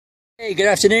Hey, good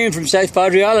afternoon from South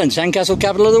Padre Island, sandcastle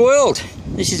capital of the world.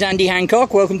 This is Andy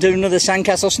Hancock. Welcome to another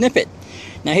sandcastle snippet.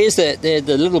 Now here's the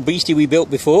little beastie we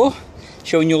built before,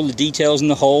 showing you all the details and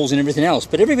the holes and everything else.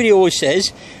 But everybody always says,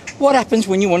 what happens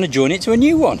when you want to join it to a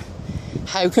new one?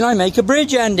 How can I make a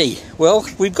bridge, Andy? Well,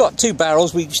 we've got two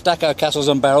barrels. We stack our castles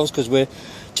on barrels because we're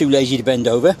too lazy to bend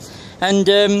over. And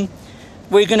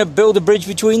we're going to build a bridge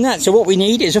between that. So what we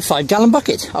need is a 5-gallon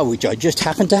bucket, which I just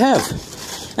happen to have.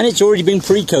 And it's already been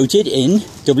pre-coated in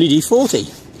WD-40.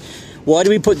 Why do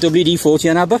we put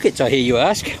WD-40 on our buckets, I hear you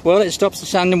ask? Well, it stops the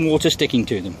sand and water sticking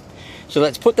to them. So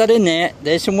let's put that in there.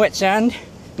 There's some wet sand,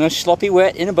 nice sloppy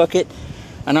wet in a bucket,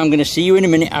 and I'm going to see you in a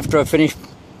minute after I've finished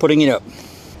putting it up.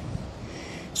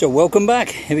 So welcome back.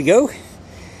 Here we go.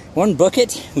 One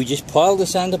bucket. We just piled the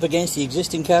sand up against the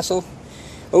existing castle,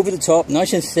 over the top,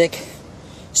 nice and thick.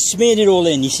 Smeared it all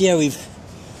in. You see how we've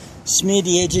smeared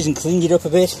the edges and cleaned it up a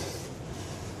bit?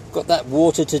 Got that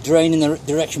water to drain in the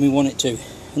direction we want it to.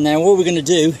 And now all we're going to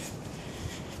do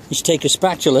is take a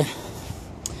spatula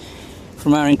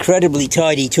from our incredibly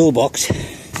tidy toolbox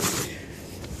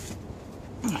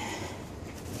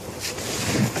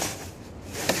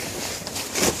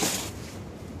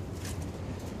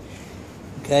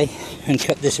and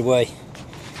cut this away,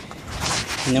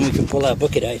 and then we can pull our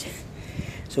bucket out.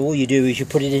 So all you do is you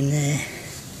put it in there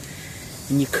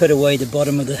and you cut away the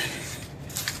bottom of the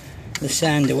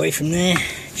sand away from there,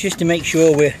 just to make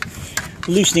sure we're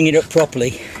loosening it up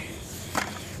properly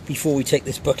before we take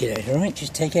this bucket out. Alright,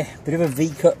 just take a bit of a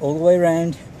V cut all the way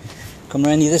around, come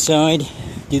around the other side,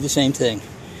 do the same thing.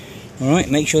 Alright,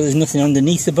 make sure there's nothing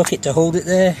underneath the bucket to hold it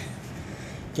there.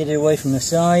 Get it away from the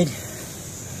side.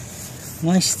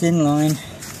 Nice thin line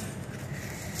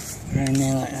around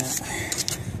there like that.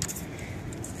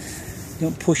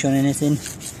 Don't push on anything,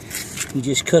 you're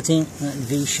just cutting that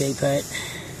V shape out.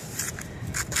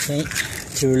 Okay,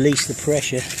 to release the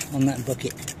pressure on that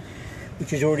bucket, which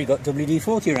has already got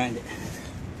WD-40 around it.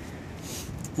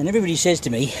 And everybody says to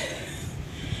me,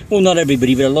 well, not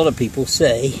everybody, but a lot of people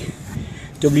say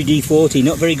WD-40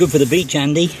 not very good for the beach,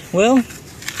 Andy. Well,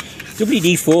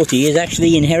 WD-40 is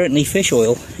actually inherently fish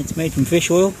oil. It's made from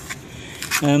fish oil,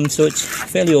 so it's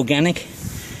fairly organic.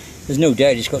 There's no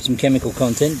doubt it's got some chemical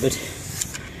content, but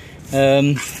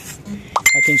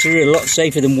I consider it a lot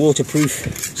safer than waterproof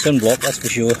sunblock, that's for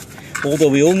sure. Although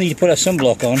we all need to put our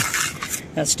sunblock on,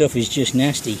 that stuff is just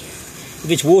nasty. If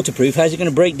it's waterproof, how's it going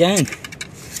to break down?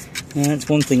 That's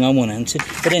one thing I want answered.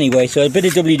 But anyway, so a bit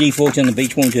of WD-40 on the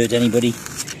beach won't hurt anybody,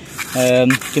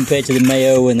 compared to the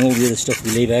mayo and all the other stuff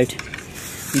we leave out.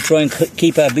 We try and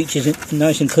keep our beaches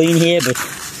nice and clean here, but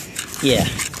yeah,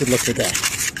 good luck with that.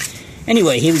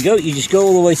 Anyway, here we go. You just go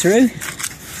all the way through,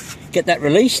 get that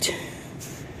released.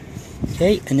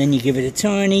 Okay, and then you give it a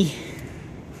tiny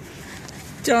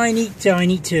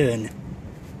turn.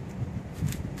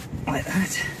 Like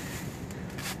that.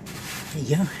 There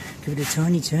you go. Give it a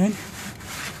tiny turn.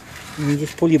 And you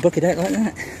just pull your bucket out like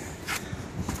that.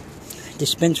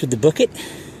 Dispense with the bucket.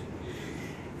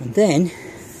 And then,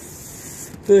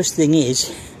 first thing is,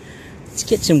 let's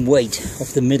get some weight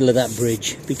off the middle of that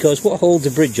bridge. Because what holds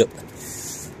a bridge up?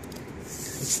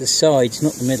 It's the sides,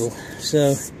 not the middle.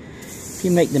 So, if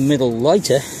you make the middle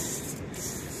lighter,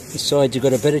 the sides have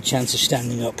got a better chance of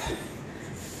standing up.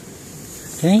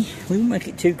 Okay, we won't make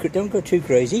it too, don't go too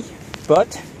crazy,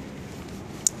 but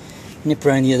nip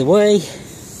around the other way,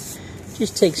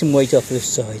 just take some weight off the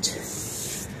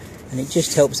sides, and it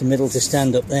just helps the middle to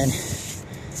stand up then.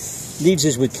 Leaves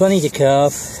us with plenty to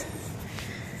carve,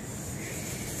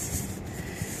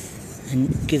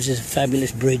 and gives us a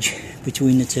fabulous bridge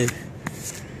between the two,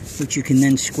 which you can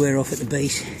then square off at the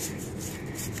base.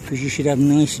 Because you should have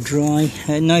nice dry,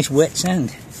 nice wet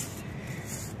sand.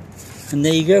 And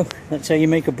there you go. That's how you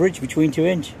make a bridge between two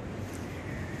ends.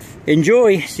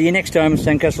 Enjoy. See you next time on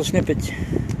Sandcastle Snippets.